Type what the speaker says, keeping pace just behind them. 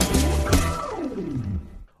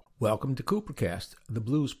Welcome to Coopercast, the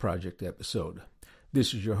Blues Project episode.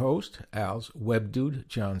 This is your host, Al's web dude,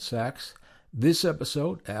 John Sachs. This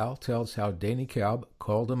episode, Al tells how Danny Kalb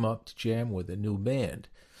called him up to jam with a new band.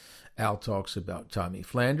 Al talks about Tommy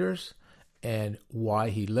Flanders and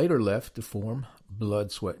why he later left to form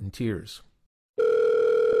Blood, Sweat, and Tears.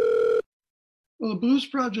 Well, the Blues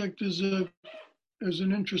Project is an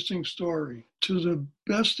interesting story. To the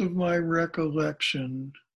best of my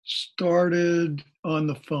recollection, started on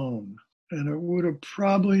the phone. And it would have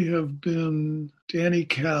probably have been Danny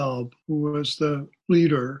Kalb, who was the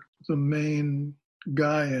leader, the main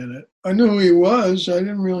guy in it. I knew who he was. I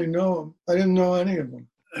didn't really know him. I didn't know any of them.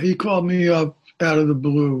 He called me up out of the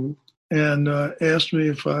blue and asked me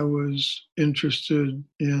if I was interested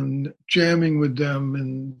in jamming with them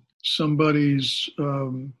in somebody's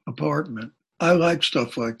apartment. I like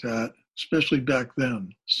stuff like that, especially back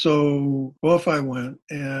then. So off I went,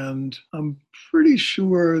 and I'm pretty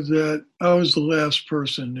sure that I was the last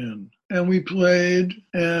person in. And we played,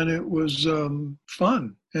 and it was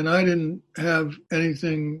fun. And I didn't have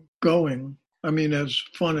anything going, as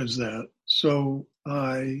fun as that. So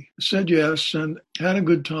I said yes and had a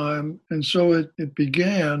good time. And so it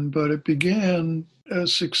began, but it began a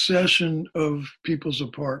succession of people's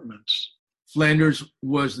apartments. Flanders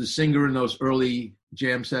was the singer in those early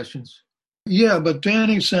jam sessions? Yeah, but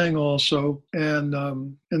Danny sang also, and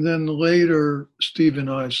then later Steve and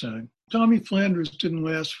I sang. Tommy Flanders didn't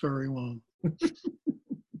last very long.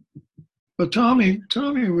 But Tommy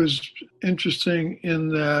was interesting in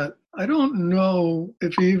that I don't know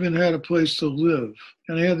if he even had a place to live.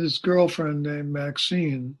 And he had this girlfriend named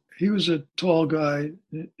Maxine. He was a tall guy.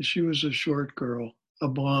 She was a short girl, a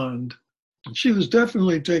blonde. She was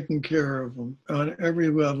definitely taking care of him on every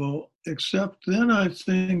level, except then I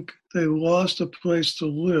think they lost a place to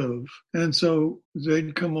live. And so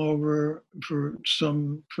they'd come over for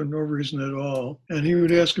no reason at all. And he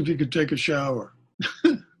would ask if he could take a shower,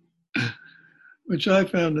 which I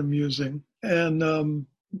found amusing. And,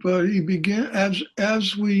 but he began,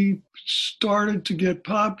 as we started to get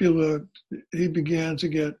popular, he began to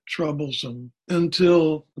get troublesome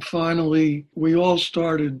until finally we all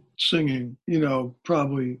started singing,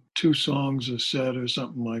 probably 2 songs a set or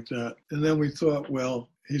something like that. And then we thought, well,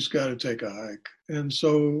 he's got to take a hike. And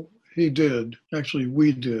so he did. Actually,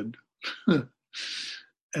 we did. And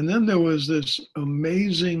then there was this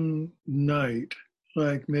amazing night,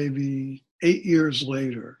 like maybe 8 years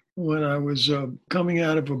later, when I was coming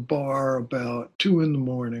out of a bar about 2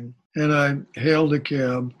 a.m, and I hailed a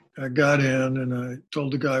cab. I got in and I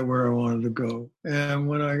told the guy where I wanted to go. And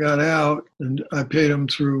when I got out, and I paid him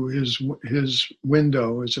through his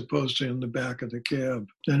window as opposed to in the back of the cab.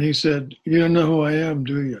 And he said, "You don't know who I am,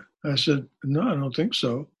 do you?" I said, "No, I don't think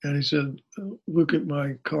so." And he said, "Look at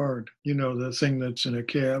my card, the thing that's in a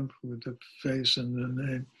cab with the face and the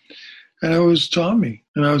name." And it was Tommy.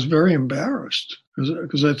 And I was very embarrassed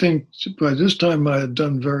because I think by this time I had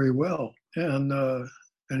done very well. And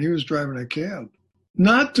he was driving a cab.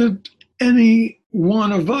 Not that any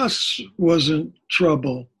one of us wasn't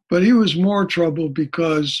trouble, but he was more trouble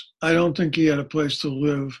because I don't think he had a place to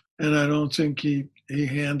live. And I don't think he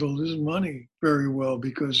handled his money very well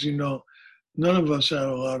because, none of us had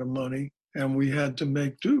a lot of money and we had to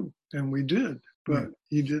make do. And we did, but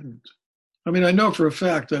he didn't. I know for a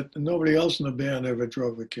fact that nobody else in the band ever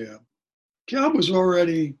drove a cab. Kalb was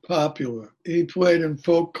already popular. He played in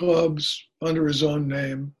folk clubs under his own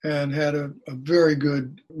name and had a very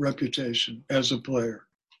good reputation as a player.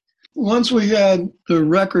 Once we had the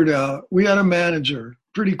record out, we had a manager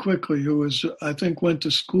pretty quickly who went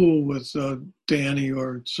to school with Danny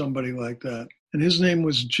or somebody like that. And his name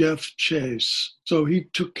was Jeff Chase. So he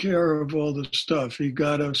took care of all the stuff. He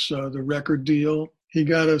got us the record deal. He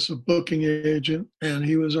got us a booking agent, and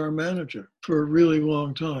he was our manager for a really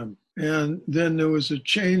long time. And then there was a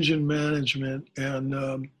change in management,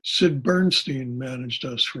 and Sid Bernstein managed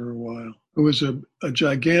us for a while, who was a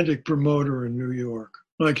gigantic promoter in New York.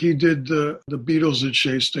 Like he did the Beatles at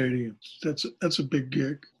Shea Stadium. That's a big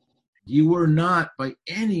gig. You were not by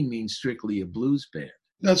any means strictly a blues band.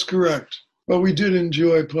 That's correct. But we did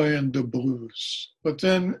enjoy playing the blues. But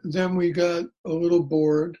then we got a little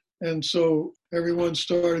bored, and so everyone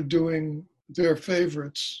started doing their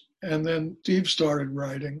favorites. And then Steve started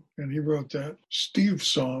writing, and he wrote that Steve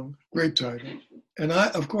song, great title. And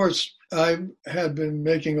I had been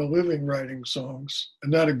making a living writing songs,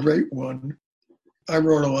 and not a great one. I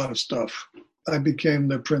wrote a lot of stuff. I became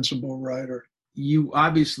the principal writer. You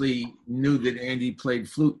obviously knew that Andy played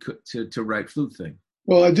flute to write Flute Thing.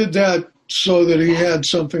 Well, I did that so that he had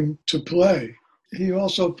something to play. He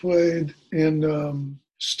also played in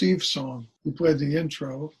Steve's song. He played the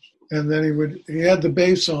intro. and then he had the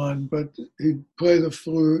bass on, but he'd play the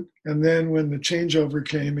flute. And then when the changeover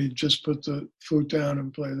came, he'd just put the flute down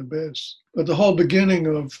and play the bass. But the whole beginning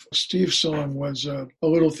of Steve's song was a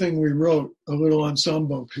little thing we wrote, a little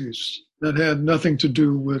ensemble piece that had nothing to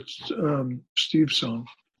do with Steve's song.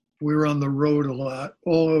 We were on the road a lot,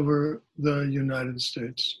 all over the United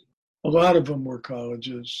States. A lot of them were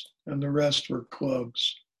colleges, and the rest were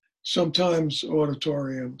clubs, sometimes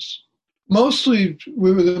auditoriums. Mostly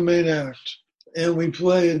we were the main act, and we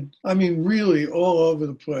played, really all over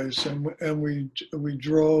the place. And we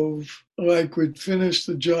drove, like we'd finish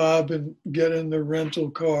the job and get in the rental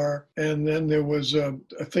car, and then there was a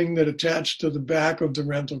thing that attached to the back of the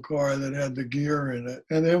rental car that had the gear in it.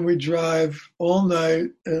 And then we drive all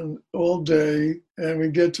night and all day, and we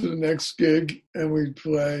get to the next gig and we'd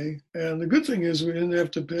play. And the good thing is we didn't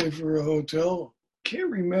have to pay for a hotel.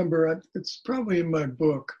 Can't remember, it's probably in my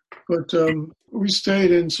book, but we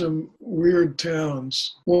stayed in some weird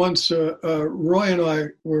towns. Once Roy and I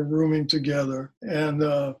were rooming together, and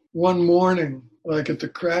one morning, like at the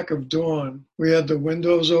crack of dawn, we had the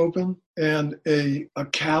windows open, and a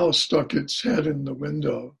cow stuck its head in the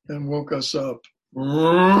window and woke us up.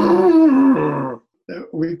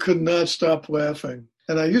 We could not stop laughing.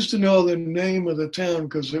 And I used to know the name of the town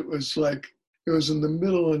because it was in the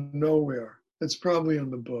middle of nowhere. It's probably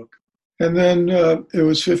in the book. And then it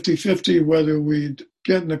was 50-50 whether we'd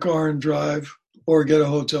get in the car and drive or get a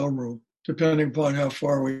hotel room, depending upon how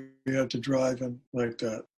far we had to drive and like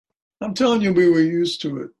that. I'm telling you, we were used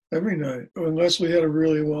to it every night, unless we had a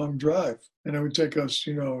really long drive. And it would take us,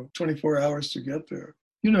 24 hours to get there.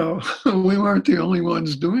 We weren't the only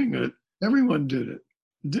ones doing it. Everyone did it.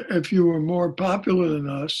 If you were more popular than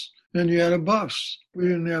us, then you had a bus. We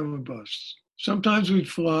didn't have a bus. Sometimes we'd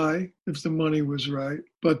fly if the money was right,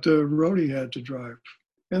 but the roadie had to drive.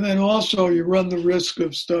 And then also you run the risk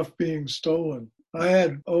of stuff being stolen. I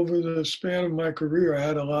had, over the span of my career, I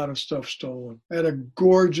had a lot of stuff stolen. I had a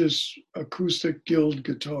gorgeous acoustic Guild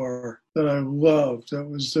guitar that I loved. That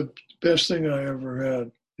was the best thing I ever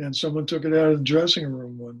had. And someone took it out of the dressing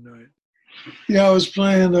room one night. Yeah, I was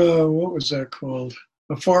playing, what was that called?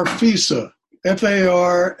 A Farfisa,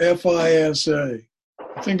 Farfisa.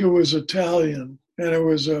 I think it was Italian, and it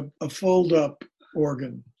was a fold-up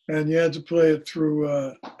organ, and you had to play it through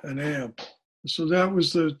an amp. So that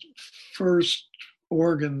was the first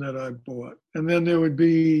organ that I bought. And then there would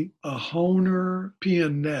be a Hohner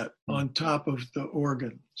pianette on top of the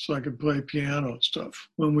organ, so I could play piano stuff.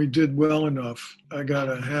 When we did well enough, I got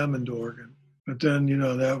a Hammond organ. But then,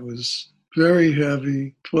 that was very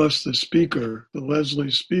heavy, plus the speaker, the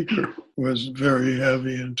Leslie speaker, was very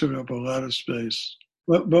heavy and took up a lot of space.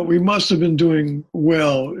 But we must have been doing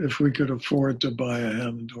well if we could afford to buy a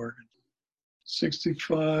Hammond organ.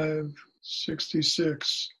 65,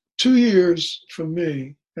 66, 2 years for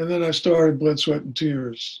me, and then I started Blood, Sweat, and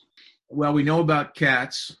Tears. Well, we know about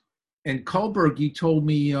Cats, and Kullberg, you told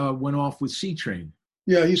me, went off with C-Train.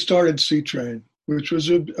 Yeah, he started C-Train, which was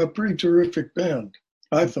a pretty terrific band,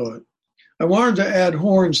 I thought. I wanted to add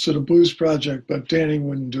horns to the Blues Project, but Danny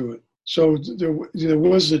wouldn't do it. So there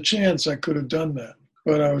was a chance I could have done that,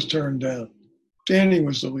 but I was turned down. Danny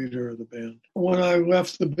was the leader of the band. When I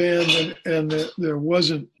left the band and there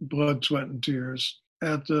wasn't Blood, Sweat, and Tears,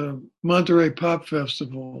 at the Monterey Pop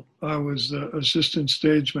Festival, I was the assistant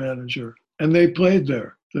stage manager, and they played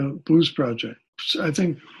there, the Blues Project. I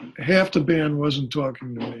think half the band wasn't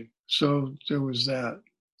talking to me, so there was that.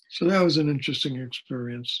 So that was an interesting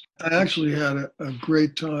experience. I actually had a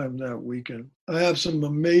great time that weekend. I have some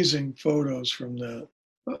amazing photos from that.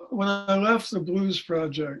 When I left the Blues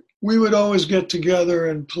Project, we would always get together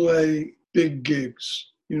and play big gigs,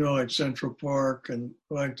 like Central Park and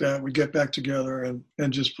like that. We'd get back together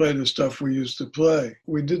and just play the stuff we used to play.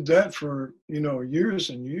 We did that for, years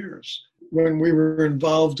and years. When we were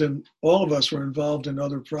all of us were involved in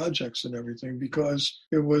other projects and everything, because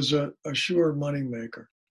it was a sure moneymaker.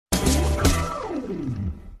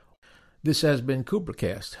 This has been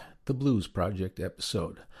Coopercast, the Blues Project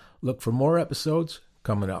episode. Look for more episodes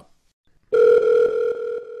coming up.